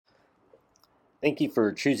Thank you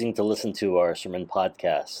for choosing to listen to our sermon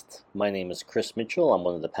podcast. My name is Criss Mitchell. I'm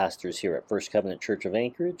one of the pastors here at First Covenant Church of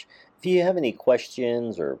Anchorage. If you have any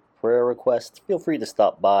questions or prayer requests, feel free to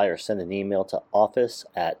stop by or send an email to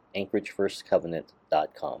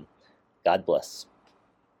office@anchoragefirstcovenant.com. God bless.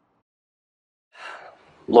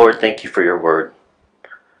 Lord, thank you for your word.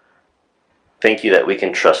 Thank you that we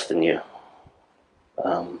can trust in you.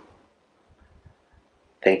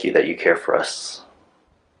 Thank you that you care for us.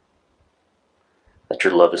 That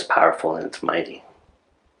your love is powerful and it's mighty.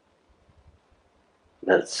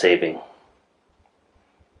 That it's saving.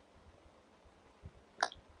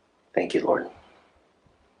 Thank you, Lord.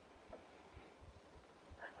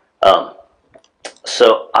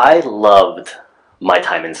 So I loved my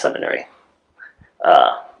time in seminary.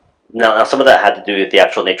 Now, some of that had to do with the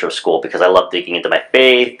actual nature of school because I loved digging into my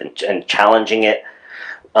faith and challenging it.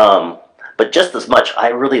 But just as much, I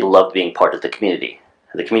really loved being part of the community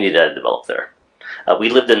that I developed there. We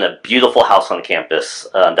lived in a beautiful house on campus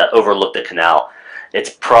that overlooked the canal. It's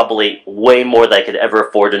probably way more than I could ever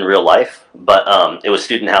afford in real life, but it was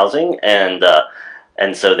student housing, and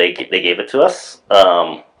so they gave it to us.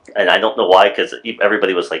 And I don't know why, because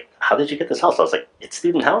everybody was like, "How did you get this house?" I was like, "It's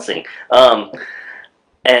student housing."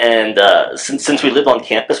 And since we lived on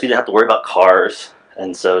campus, we didn't have to worry about cars.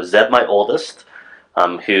 And so Zeb, my oldest,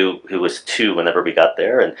 who was 2 whenever we got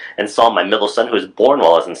there, and saw my middle son, who was born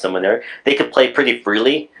while I was in seminary, they could play pretty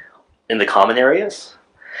freely in the common areas.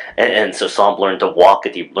 And so Sam learned to walk,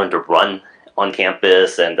 and he learned to run on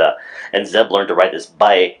campus, and Zeb learned to ride his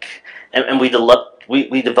bike. And we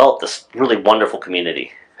developed this really wonderful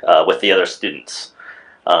community with the other students.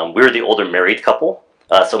 We were the older married couple,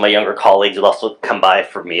 so my younger colleagues would also come by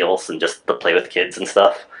for meals and just to play with kids and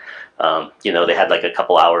stuff. They had like a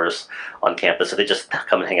couple hours on campus, so they just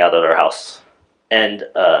come and hang out at our house. And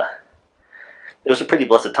it was a pretty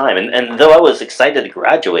blessed time. And though I was excited to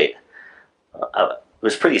graduate, it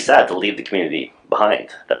was pretty sad to leave the community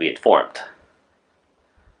behind that we had formed.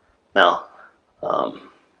 Now,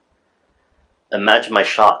 imagine my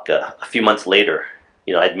shock a few months later.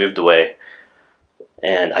 I'd moved away,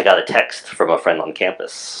 and I got a text from a friend on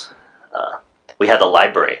campus. We had a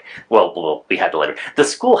library. Well, we had the library. The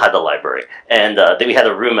school had the library, and then we had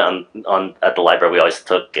a room at the library we always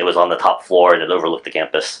took. It was on the top floor, and it overlooked the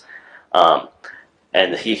campus.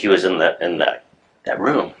 And he was in that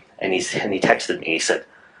room, and he texted me. He said,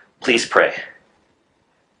 "Please pray.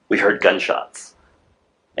 We heard gunshots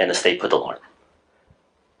and a stay put alarm."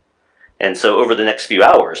 And so over the next few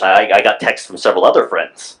hours, I got texts from several other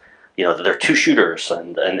friends. That there are 2 shooters,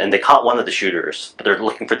 and they caught one of the shooters, but they're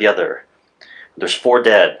looking for the other. There's 4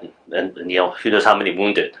 dead, and who knows how many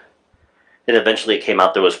wounded. And eventually it came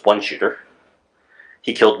out there was 1 shooter.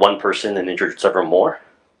 He killed 1 person and injured several more.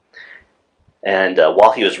 And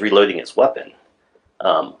while he was reloading his weapon,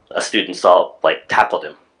 a student tackled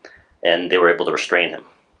him, and they were able to restrain him.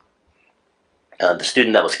 The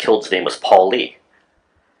student that was killed's name was Paul Lee,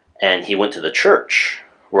 and he went to the church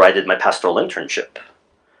where I did my pastoral internship.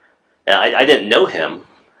 And I didn't know him,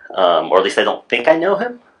 or at least I don't think I know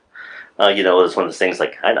him. It was one of those things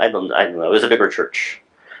like, I don't know, it was a bigger church.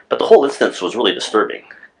 But the whole instance was really disturbing.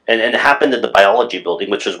 And it happened in the biology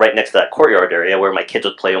building, which was right next to that courtyard area where my kids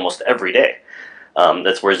would play almost every day.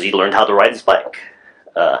 That's where Z learned how to ride his bike.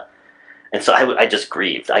 And so I just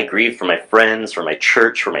grieved. I grieved for my friends, for my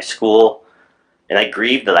church, for my school. And I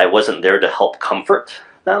grieved that I wasn't there to help comfort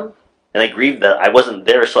them. And I grieved that I wasn't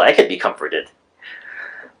there so I could be comforted.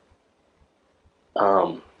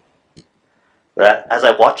 But as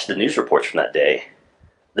I watched the news reports from that day,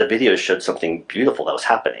 the videos showed something beautiful that was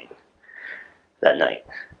happening that night.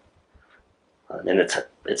 And it's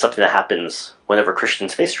something that happens whenever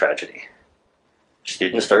Christians face tragedy.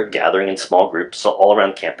 Students started gathering in small groups all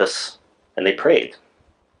around campus, and they prayed,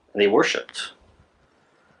 and they worshipped.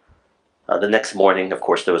 The next morning, of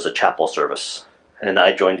course, there was a chapel service, and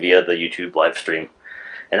I joined via the YouTube live stream.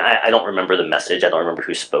 And I don't remember the message. I don't remember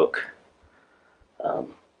who spoke.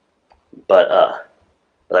 But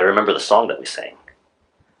I remember the song that we sang.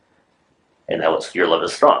 And that was "Your Love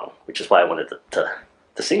is Strong," which is why I wanted to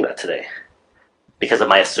sing that today. Because of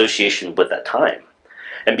my association with that time.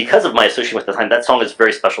 And because of my association with the time, that song is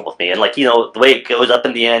very special with me. And the way it goes up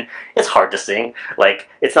in the end, it's hard to sing.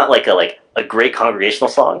 It's not like a great congregational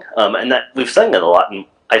song. And that we've sung it a lot, and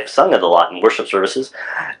I've sung it a lot in worship services.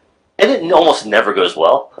 And it almost never goes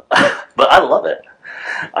well. But I love it.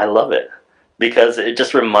 I love it. Because it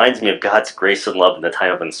just reminds me of God's grace and love in the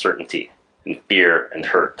time of uncertainty and fear and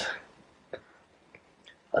hurt.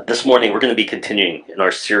 This morning we're going to be continuing in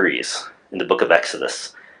our series in the book of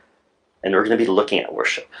Exodus. And we're going to be looking at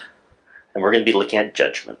worship. And we're going to be looking at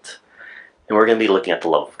judgment. and we're going to be looking at the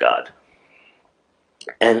love of God.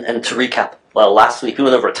 And to recap, last week we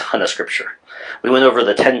went over a ton of scripture. We went over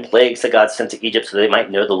the 10 plagues that God sent to Egypt so they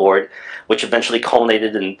might know the Lord, which eventually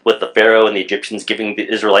culminated with the Pharaoh and the Egyptians giving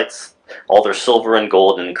the Israelites all their silver and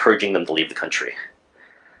gold and encouraging them to leave the country.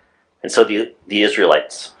 And so the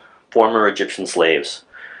Israelites, former Egyptian slaves,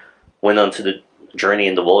 went on to the journey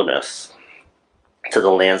in the wilderness to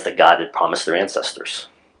the lands that God had promised their ancestors.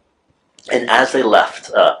 And as they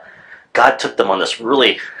left, God took them on this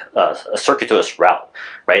really a circuitous route,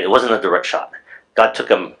 right? It wasn't a direct shot. God took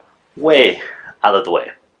them way out of the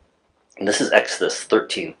way. And this is Exodus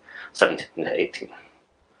 13, 17 to 18.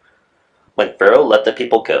 When Pharaoh let the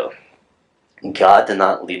people go, God did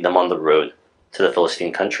not lead them on the road to the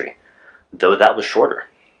Philistine country, though that was shorter.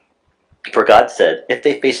 For God said, if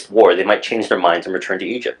they faced war, they might change their minds and return to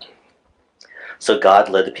Egypt. So God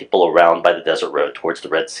led the people around by the desert road towards the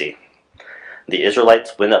Red Sea. The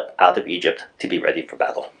Israelites went up out of Egypt to be ready for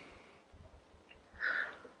battle.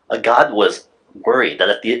 God was worried that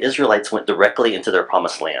if the Israelites went directly into their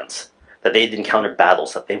promised lands, that they'd encounter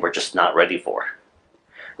battles that they were just not ready for.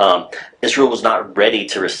 Israel was not ready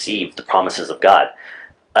to receive the promises of God.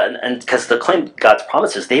 And because to claim God's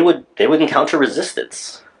promises, they would encounter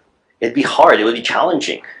resistance. It'd be hard. It would be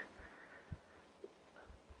challenging.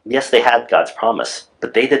 Yes, they had God's promise,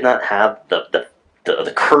 but they did not have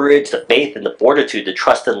the courage, the faith, and the fortitude to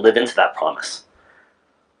trust and live into that promise.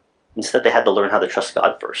 Instead, they had to learn how to trust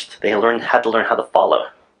God first. They had to learn how to follow.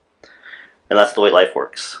 And that's the way life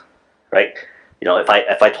works, right? You know, if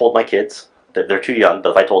I told my kids that they're too young,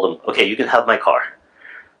 but if I told them, okay, you can have my car,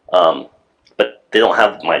 but they don't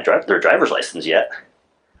have their driver's license yet,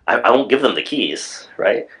 I won't give them the keys,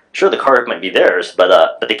 right? Sure, the car might be theirs,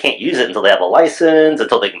 but they can't use it until they have a license,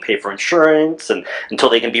 until they can pay for insurance, and until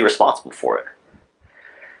they can be responsible for it.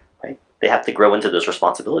 Right? They have to grow into those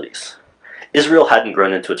responsibilities. Israel hadn't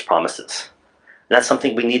grown into its promises. And that's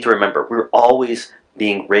something we need to remember. We're always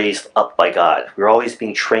being raised up by God. We're always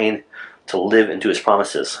being trained to live into his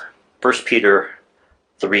promises. 1 Peter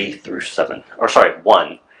 1, 3 through 7.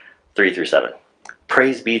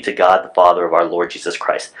 Praise be to God, the Father of our Lord Jesus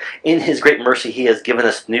Christ. In his great mercy, he has given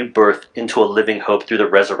us new birth into a living hope through the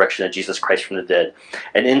resurrection of Jesus Christ from the dead,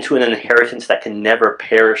 and into an inheritance that can never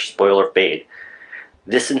perish, spoil, or fade.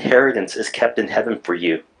 This inheritance is kept in heaven for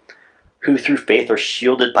you, who through faith are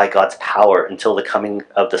shielded by God's power until the coming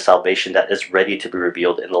of the salvation that is ready to be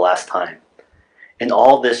revealed in the last time. In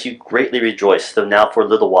all this you greatly rejoice, though now for a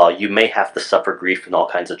little while you may have to suffer grief in all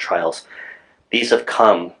kinds of trials. These have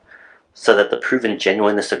come so that the proven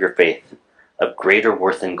genuineness of your faith, of greater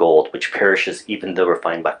worth than gold, which perishes even though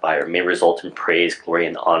refined by fire, may result in praise, glory,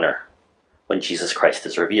 and honor when Jesus Christ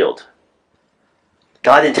is revealed.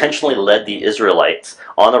 God intentionally led the Israelites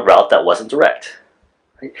on a route that wasn't direct.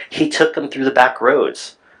 He took them through the back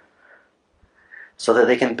roads so that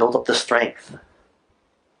they can build up the strength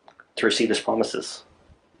to receive his promises.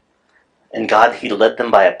 And God, he led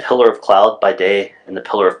them by a pillar of cloud by day and the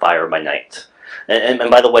pillar of fire by night. And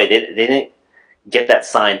by the way, they didn't get that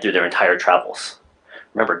sign through their entire travels.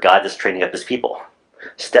 Remember, God is training up his people.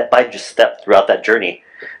 Step by step throughout that journey,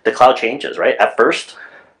 the cloud changes, right? At first,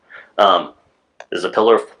 there's a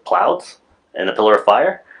pillar of clouds and a pillar of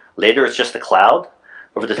fire. Later, it's just a cloud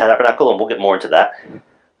over the tabernacle, and we'll get more into that.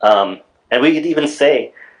 And we could even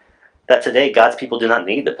say that today God's people do not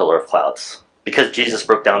need the pillar of clouds because Jesus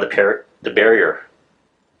broke down the barrier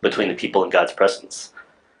between the people and God's presence.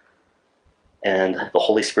 And the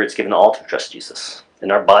Holy Spirit's given all to trust Jesus.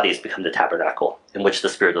 And our bodies become the tabernacle in which the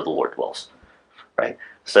Spirit of the Lord dwells. Right?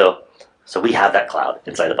 So we have that cloud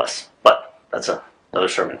inside of us. But that's another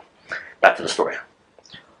sermon. Back to the story.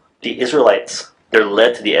 The Israelites, they're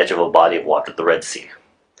led to the edge of a body of water, the Red Sea.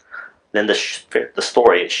 Then the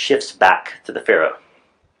story shifts back to the Pharaoh.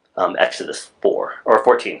 Exodus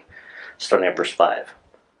 14, starting at verse 5.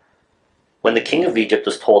 When the king of Egypt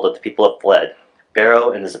was told that the people had fled,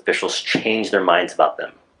 Pharaoh and his officials changed their minds about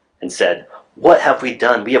them and said, "What have we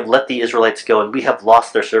done? We have let the Israelites go and we have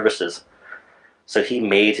lost their services." So he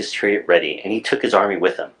made his chariot ready and he took his army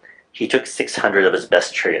with him. He took 600 of his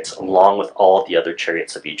best chariots along with all the other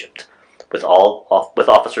chariots of Egypt, with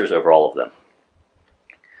officers over all of them.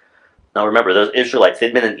 Now remember, those Israelites,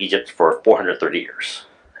 they'd been in Egypt for 430 years.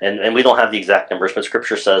 And we don't have the exact numbers, but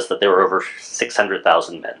Scripture says that there were over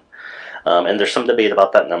 600,000 men. And there's some debate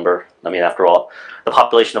about that number. I mean, after all, the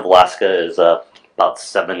population of Alaska is about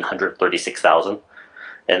 736,000.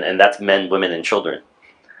 And that's men, women, and children.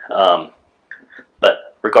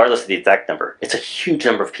 But regardless of the exact number, it's a huge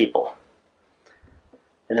number of people.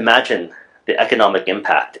 And imagine the economic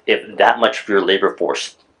impact if that much of your labor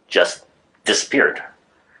force just disappeared.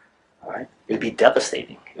 All right? It would be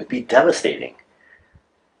devastating. It would be devastating.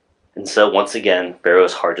 And so once again,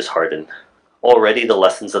 Pharaoh's heart is hardened. Already the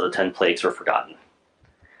lessons of the 10 plagues were forgotten.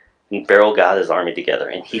 And Pharaoh got his army together,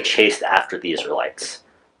 and he chased after the Israelites.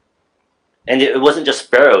 And it wasn't just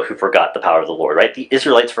Pharaoh who forgot the power of the Lord, right? The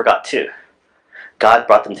Israelites forgot too. God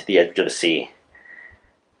brought them to the edge of the sea.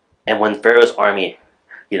 And when Pharaoh's army,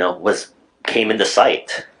 came into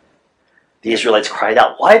sight, the Israelites cried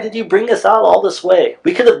out, "Why did you bring us out all this way?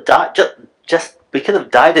 We could have died. We could have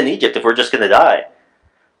died in Egypt if we're just going to die,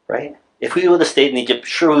 right? If we would have stayed in Egypt,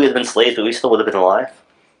 sure we would have been slaves, but we still would have been alive."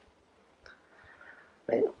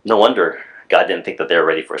 Right? No wonder God didn't think that they were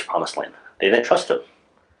ready for His promised land. They didn't trust Him.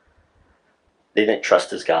 They didn't trust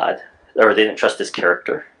His God, or they didn't trust His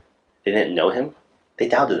character. They didn't know Him. They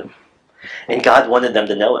doubted Him. And God wanted them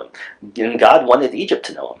to know Him. And God wanted Egypt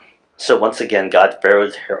to know Him. So once again, God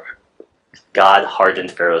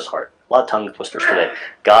hardened Pharaoh's heart. A lot of tongue twisters today.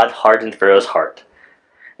 God hardened Pharaoh's heart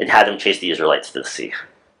and had him chase the Israelites to the sea.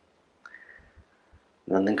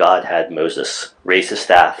 And then God had Moses raise his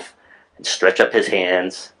staff and stretch up his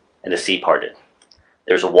hands, and the sea parted.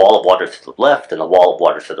 There's a wall of water to the left and a wall of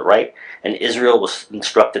water to the right, and Israel was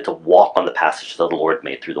instructed to walk on the passage that the Lord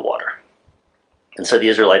made through the water. And so the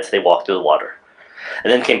Israelites, they walked through the water.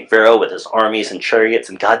 And then came Pharaoh with his armies and chariots,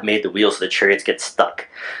 and God made the wheels of the chariots get stuck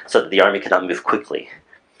so that the army could not move quickly.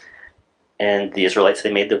 And the Israelites,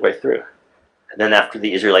 they made their way through. And then after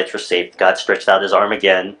the Israelites were saved, God stretched out his arm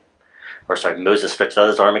again, Moses stretched out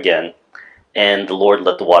his arm again, and the Lord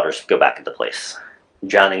let the waters go back into place,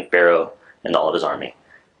 drowning Pharaoh and all of his army.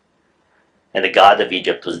 And the God of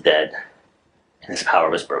Egypt was dead, and his power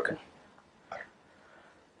was broken.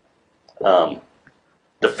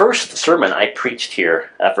 The first sermon I preached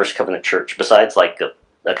here at First Covenant Church, besides like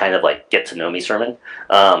a kind of like get to know me sermon,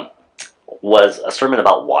 was a sermon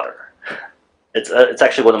about water. It's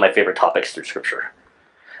actually one of my favorite topics through Scripture.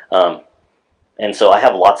 And so I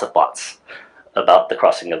have lots of thoughts about the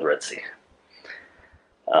crossing of the Red Sea.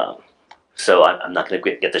 So I'm not going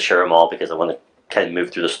to get to share them all because I want to kind of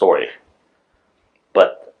move through the story.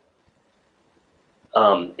 But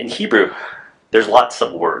in Hebrew, there's lots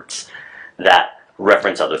of words that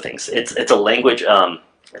reference other things. It's a language.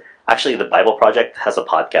 Actually, the Bible Project has a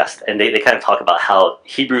podcast, and they kind of talk about how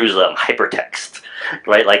Hebrew's hypertext,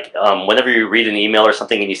 right? Like whenever you read an email or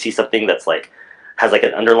something and you see something that's like has like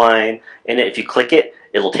an underline in it, if you click it,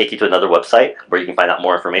 it'll take you to another website where you can find out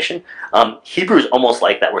more information. Hebrew is almost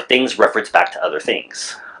like that, where things reference back to other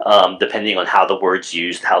things, depending on how the word's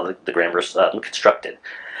used, how the grammar's constructed.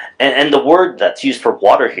 And the word that's used for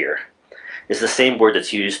water here is the same word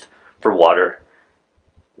that's used for water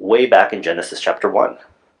way back in Genesis chapter 1,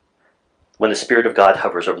 when the Spirit of God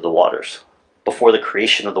hovers over the waters, before the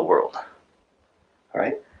creation of the world. All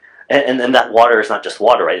right? And then that water is not just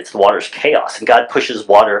water, right? It's the water's chaos. And God pushes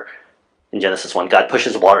water, in Genesis 1, God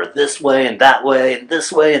pushes water this way and that way and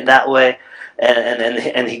this way and that way.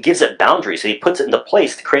 And he gives it boundaries. And he puts it into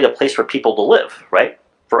place to create a place for people to live, right?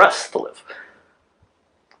 For us to live.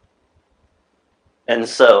 And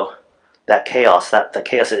so that chaos,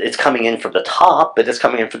 it's coming in from the top, but it's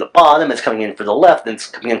coming in from the bottom, it's coming in from the left, and it's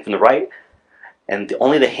coming in from the right. And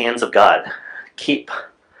only the hands of God keep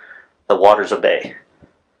the waters at bay.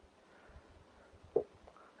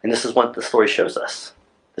 And this is what the story shows us.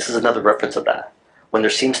 This is another reference of that. When there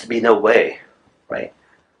seems to be no way, right?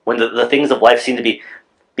 When the things of life seem to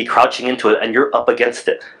be crouching into it and you're up against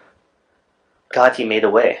it, God, He made a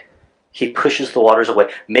way. He pushes the waters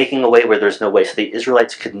away, making a way where there's no way, so the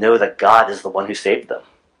Israelites could know that God is the one who saved them.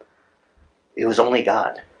 It was only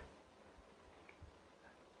God.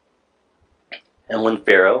 And when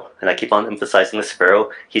Pharaoh, and I keep on emphasizing this, Pharaoh,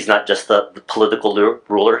 he's not just the political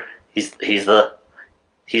ruler, he's the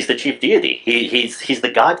chief deity. He's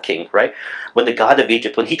the God king, right? When the God of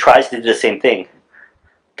Egypt, when he tries to do the same thing,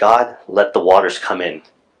 God let the waters come in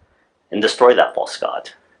and destroy that false god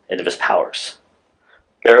and of his powers.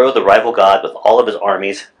 Pharaoh, the rival god, with all of his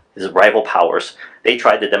armies, his rival powers, they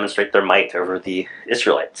tried to demonstrate their might over the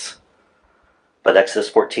Israelites. But Exodus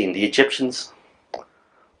 14, the Egyptians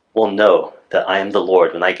will know that I am the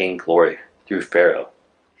Lord when I gain glory through Pharaoh,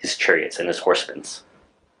 his chariots, and his horsemen.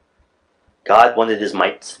 God wanted his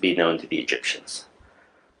might to be known to the Egyptians.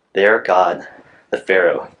 Their God, the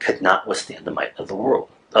Pharaoh, could not withstand the might of the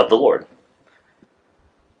Lord.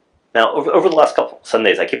 Now, over the last couple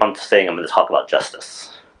Sundays, I keep on saying I'm going to talk about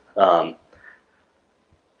justice. And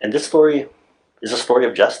this story is a story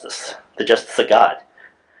of justice, the justice of God.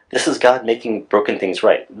 This is God making broken things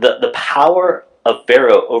right. The power of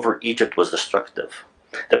Pharaoh over Egypt was destructive.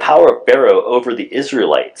 The power of Pharaoh over the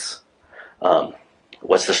Israelites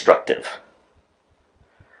was destructive.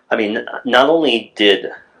 I mean, not only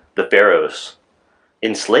did the pharaohs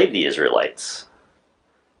enslave the Israelites,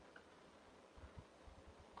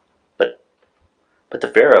 but the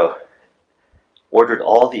pharaoh ordered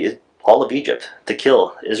all of Egypt to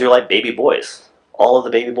kill Israelite baby boys, all of the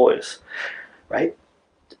baby boys, right?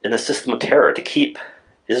 In a system of terror to keep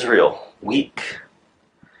Israel weak,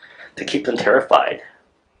 to keep them terrified.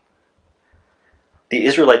 The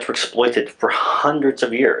Israelites were exploited for hundreds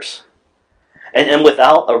of years. And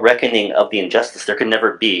without a reckoning of the injustice, there can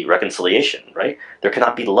never be reconciliation, right? There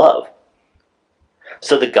cannot be love.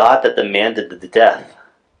 So the God that demanded the death,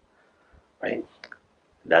 right?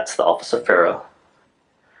 That's the office of Pharaoh.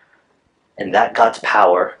 And that God's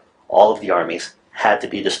power, all of the armies, had to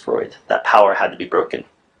be destroyed. That power had to be broken.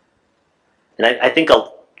 And I think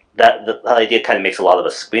that idea kind of makes a lot of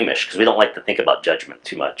us squeamish because we don't like to think about judgment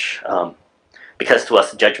too much. Because to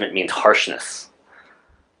us, judgment means harshness.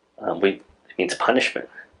 It means punishment.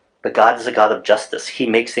 But God is a God of justice. He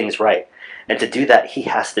makes things right. And to do that, he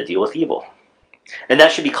has to deal with evil. And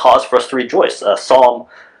that should be cause for us to rejoice. Psalm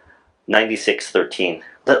 96:13.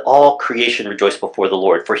 Let all creation rejoice before the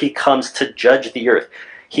Lord, for he comes to judge the earth.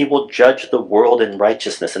 He will judge the world in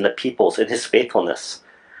righteousness and the peoples in his faithfulness.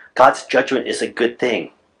 God's judgment is a good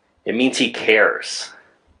thing. It means he cares.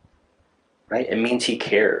 Right? It means he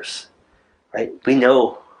cares. Right? We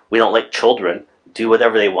know we don't let children do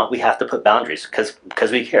whatever they want. We have to put boundaries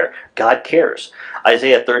because we care. God cares.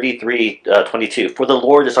 Isaiah 33:22. For the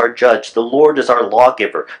Lord is our judge. The Lord is our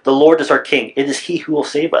lawgiver. The Lord is our king. It is he who will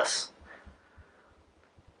save us.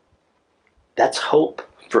 That's hope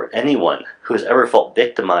for anyone who has ever felt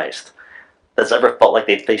victimized, that's ever felt like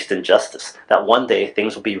they faced injustice, that one day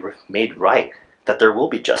things will be made right, that there will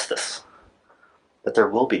be justice. That there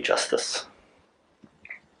will be justice.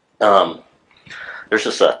 There's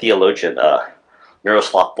this theologian,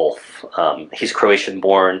 Miroslav Volf. He's Croatian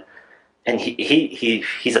born, and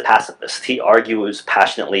he's a pacifist. He argues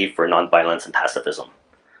passionately for nonviolence and pacifism.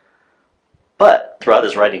 But throughout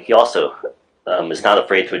his writing, he also is not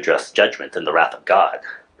afraid to address judgment and the wrath of God.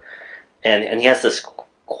 And he has this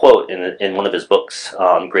quote in one of his books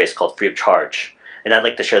on grace called Free of Charge. And I'd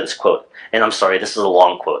like to share this quote. And I'm sorry, this is a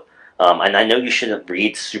long quote. And I know you shouldn't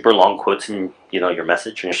read super long quotes in your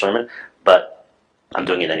message and your sermon, but I'm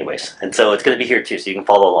doing it anyways. And so it's going to be here too, so you can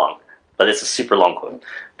follow along. But it's a super long quote.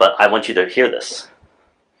 But I want you to hear this.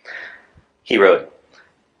 He wrote,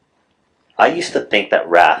 I used to think that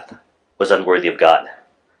wrath was unworthy of God.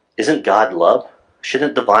 Isn't God love?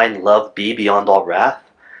 Shouldn't divine love be beyond all wrath?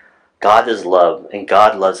 God is love, and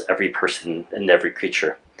God loves every person and every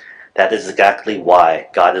creature. That is exactly why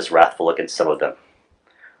God is wrathful against some of them.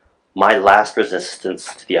 My last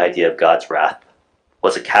resistance to the idea of God's wrath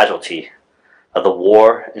was a casualty of the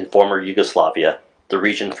war in former Yugoslavia, the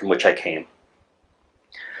region from which I came.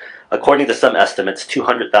 According to some estimates,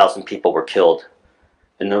 200,000 people were killed,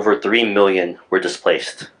 and over 3 million were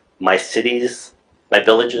displaced. My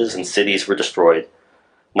villages and cities were destroyed.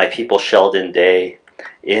 My people shelled in day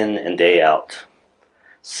in and day out.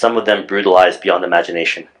 Some of them brutalized beyond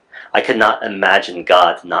imagination. I could not imagine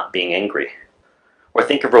God not being angry. Or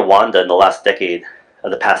think of Rwanda in the last decade of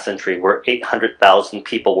the past century, where 800,000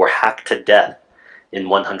 people were hacked to death in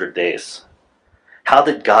 100 days. How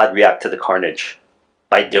did God react to the carnage?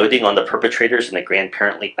 By doting on the perpetrators in a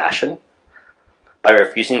grandparently fashion? By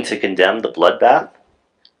refusing to condemn the bloodbath,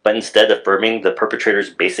 but instead affirming the perpetrator's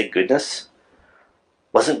basic goodness?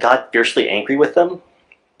 Wasn't God fiercely angry with them?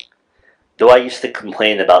 Though I used to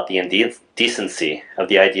complain about the indecency of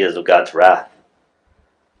the ideas of God's wrath,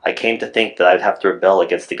 I came to think that I'd have to rebel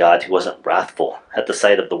against a God who wasn't wrathful at the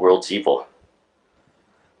sight of the world's evil.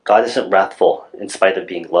 God isn't wrathful in spite of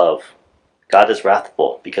being love. God is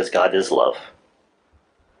wrathful because God is love.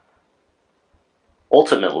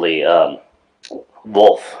 Ultimately,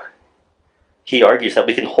 Wolf, he argues that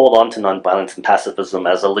we can hold on to nonviolence and pacifism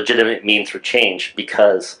as a legitimate means for change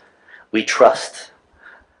because we trust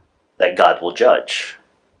that God will judge.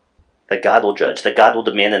 That God will judge. That God will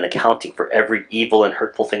demand an accounting for every evil and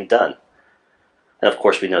hurtful thing done. And of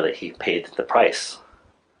course we know that he paid the price.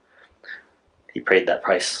 He paid that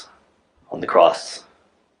price on the cross.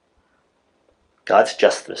 God's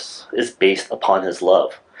justice is based upon his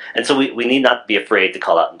love. And so we need not be afraid to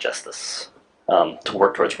call out injustice, to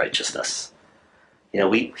work towards righteousness. We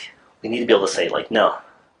need to be able to say, like, no,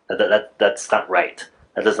 that's not right.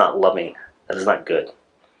 That is not loving. That is not good.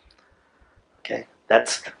 Okay?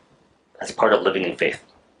 That's part of living in faith.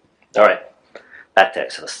 All right, back to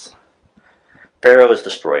Exodus. Pharaoh is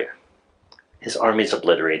destroyed. His army is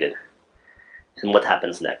obliterated. And what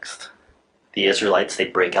happens next? The Israelites, they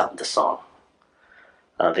break out into song.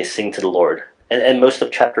 They sing to the Lord. And most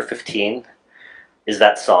of chapter 15 is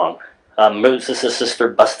that song. Moses' sister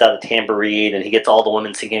busts out a tambourine, and he gets all the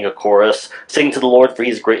women singing a chorus. Sing to the Lord, for he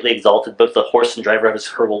is greatly exalted. Both the horse and driver is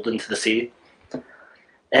hurled into the sea.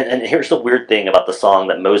 And here's the weird thing about the song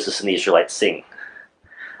that Moses and the Israelites sing.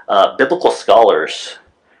 Biblical scholars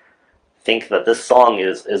think that this song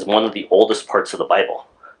is one of the oldest parts of the Bible.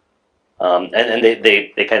 And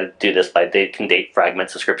they kind of do this by, they can date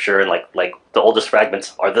fragments of scripture, and like the oldest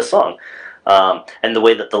fragments are this song. And the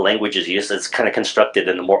way that the language is used is kind of constructed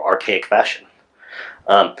in a more archaic fashion.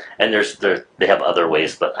 And they have other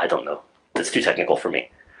ways, but I don't know. It's too technical for me.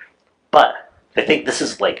 But I think this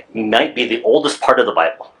is might be the oldest part of the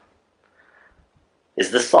Bible. Is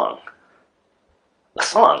this song? A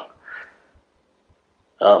song.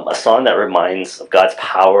 A song that reminds of God's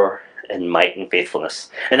power and might and faithfulness.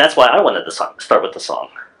 And that's why I wanted to start with the song.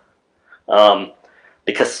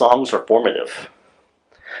 Because songs are formative.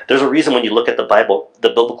 There's a reason when you look at the Bible, the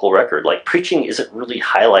biblical record, preaching isn't really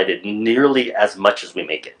highlighted nearly as much as we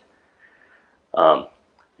make it.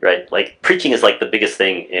 Right? Preaching is the biggest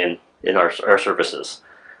thing in our services.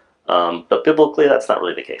 But biblically, that's not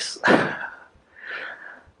really the case.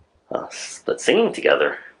 But singing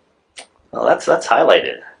together, well, that's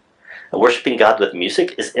highlighted. Worshiping God with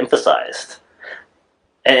music is emphasized.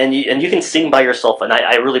 And you can sing by yourself, and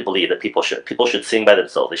I really believe that people should sing by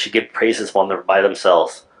themselves. They should give praises when they're by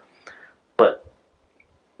themselves. But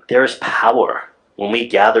there is power when we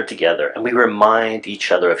gather together and we remind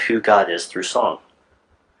each other of who God is through song.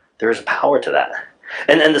 There is power to that.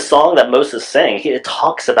 And the song that Moses sang, it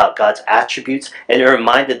talks about God's attributes, and it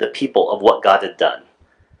reminded the people of what God had done.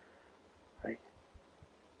 Right?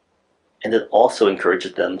 And it also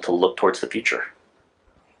encouraged them to look towards the future.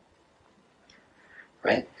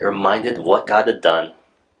 Right? It reminded what God had done,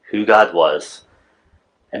 who God was,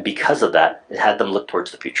 and because of that, it had them look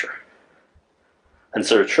towards the future. And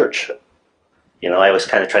so, church, I always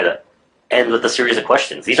kind of try to end with a series of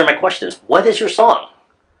questions. These are my questions. What is your song?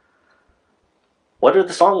 What are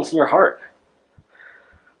the songs in your heart?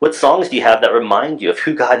 What songs do you have that remind you of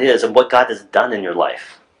who God is and what God has done in your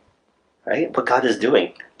life? Right? What God is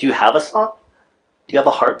doing. Do you have a song? Do you have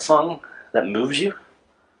a heart song that moves you?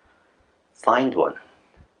 Find one.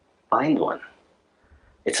 Find one.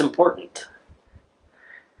 It's important.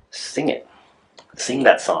 Sing it. Sing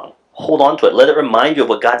that song. Hold on to it. Let it remind you of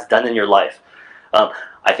what God's done in your life.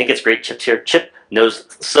 I think it's great Chip's here. Chip knows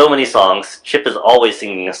so many songs. Chip is always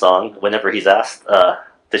singing a song whenever he's asked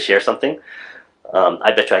to share something.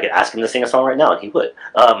 I bet you I could ask him to sing a song right now, and he would.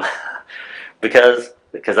 Because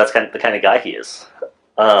that's the kind of guy he is.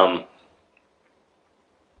 But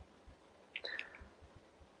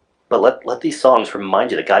let these songs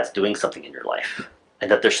remind you that God's doing something in your life, and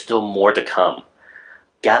that there's still more to come.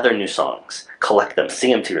 Gather new songs, collect them,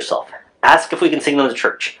 sing them to yourself. Ask if we can sing them to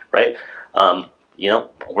church, right?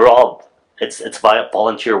 We're all, it's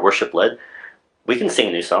volunteer worship led. We can sing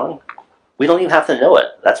a new song. We don't even have to know it.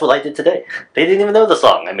 That's what I did today. They didn't even know the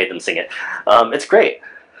song. I made them sing it. It's great.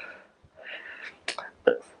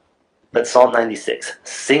 But Psalm 96,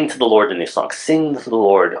 sing to the Lord a new song. Sing to the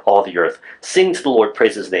Lord, all the earth. Sing to the Lord,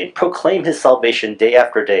 praise his name. Proclaim his salvation day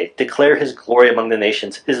after day. Declare his glory among the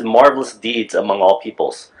nations, his marvelous deeds among all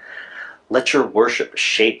peoples. Let your worship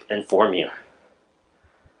shape and form you.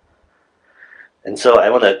 And so I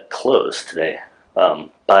want to close today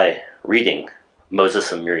by reading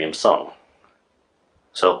Moses and Miriam's song.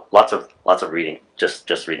 So lots of reading,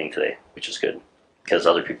 just reading today, which is good, because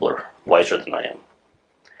other people are wiser than I am.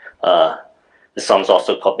 This song's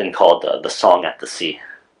also been called the Song at the Sea.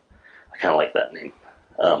 I kind of like that name.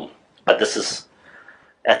 But this is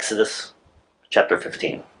Exodus chapter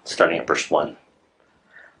 15, starting at verse 1.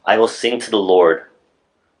 I will sing to the Lord,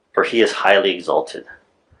 for he is highly exalted.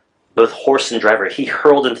 Both horse and driver he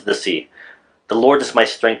hurled into the sea. The Lord is my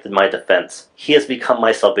strength and my defense. He has become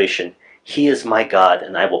my salvation. He is my God,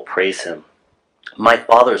 and I will praise him. My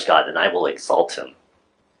father's God, and I will exalt him.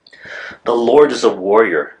 The Lord is a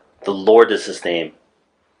warrior. The Lord is his name.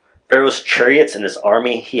 Pharaoh's chariots and his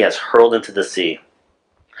army he has hurled into the sea.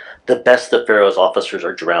 The best of Pharaoh's officers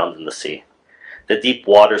are drowned in the sea. The deep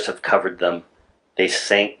waters have covered them. They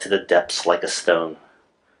sank to the depths like a stone.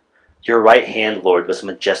 Your right hand, Lord, was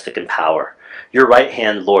majestic in power. Your right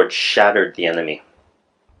hand, Lord, shattered the enemy.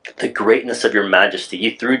 The greatness of your majesty,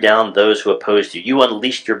 you threw down those who opposed you. You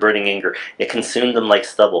unleashed your burning anger. It consumed them like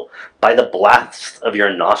stubble. By the blast of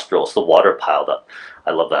your nostrils, the water piled up.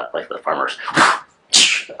 I love that, like the farmers.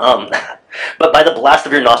 But by the blast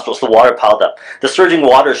of your nostrils, the water piled up. The surging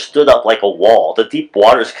waters stood up like a wall. The deep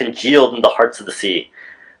waters congealed in the hearts of the sea.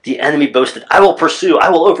 The enemy boasted, I will pursue, I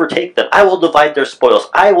will overtake them, I will divide their spoils,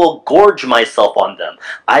 I will gorge myself on them,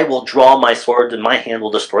 I will draw my sword and my hand will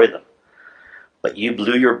destroy them. But you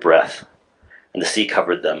blew your breath, and the sea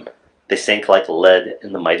covered them. They sank like lead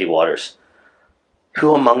in the mighty waters.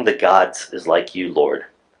 Who among the gods is like you, Lord?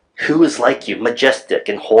 Who is like you, majestic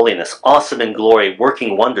in holiness, awesome in glory,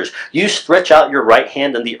 working wonders? You stretch out your right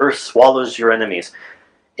hand, and the earth swallows your enemies.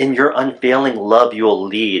 In your unfailing love you will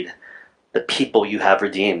lead the people you have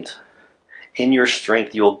redeemed. In your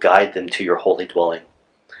strength you will guide them to your holy dwelling.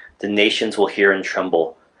 The nations will hear and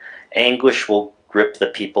tremble. Anguish will grip the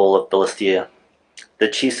people of Philistia. The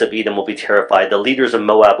chiefs of Edom will be terrified. The leaders of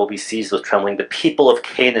Moab will be seized with trembling. The people of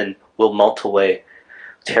Canaan will melt away.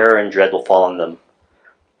 Terror and dread will fall on them.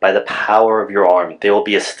 By the power of your arm, they will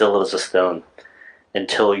be as still as a stone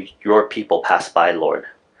until your people pass by, Lord.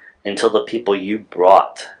 Until the people you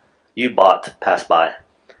bought pass by.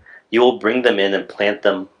 You will bring them in and plant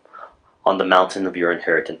them on the mountain of your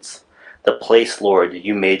inheritance. The place, Lord,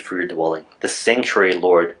 you made for your dwelling. The sanctuary,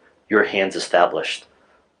 Lord, your hands established.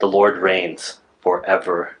 The Lord reigns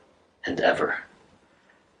forever and ever.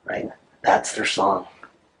 Right? That's their song.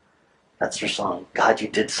 That's their song. God, you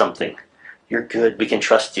did something. You're good. We can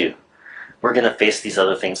trust you. We're going to face these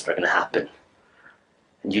other things that are going to happen.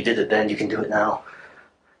 And you did it then. You can do it now.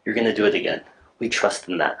 You're going to do it again. We trust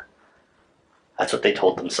in that. That's what they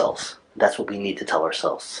told themselves. That's what we need to tell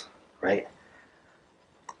ourselves, right?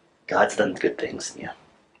 God's done good things in you.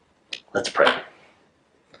 Let's pray.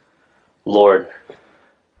 Lord,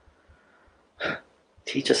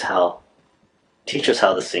 teach us how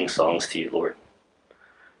to sing songs to you, Lord.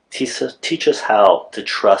 Teach us how to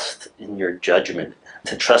trust in your judgment,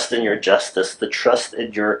 to trust in your justice, to trust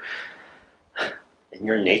in your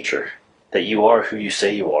nature, that you are who you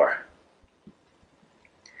say you are.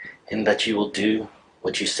 And that you will do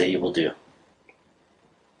what you say you will do.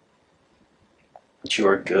 That you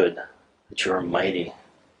are good, that you are mighty,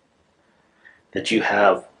 that you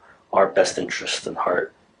have our best interest in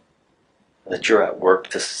heart, that you're at work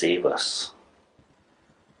to save us,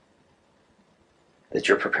 that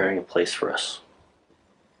you're preparing a place for us.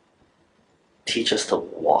 Teach us to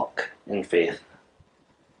walk in faith,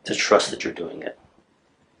 to trust that you're doing it.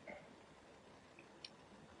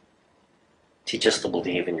 Teach us to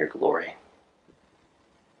believe in your glory,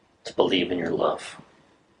 to believe in your love.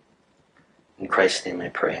 In Christ's name I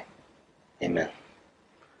pray. Amen.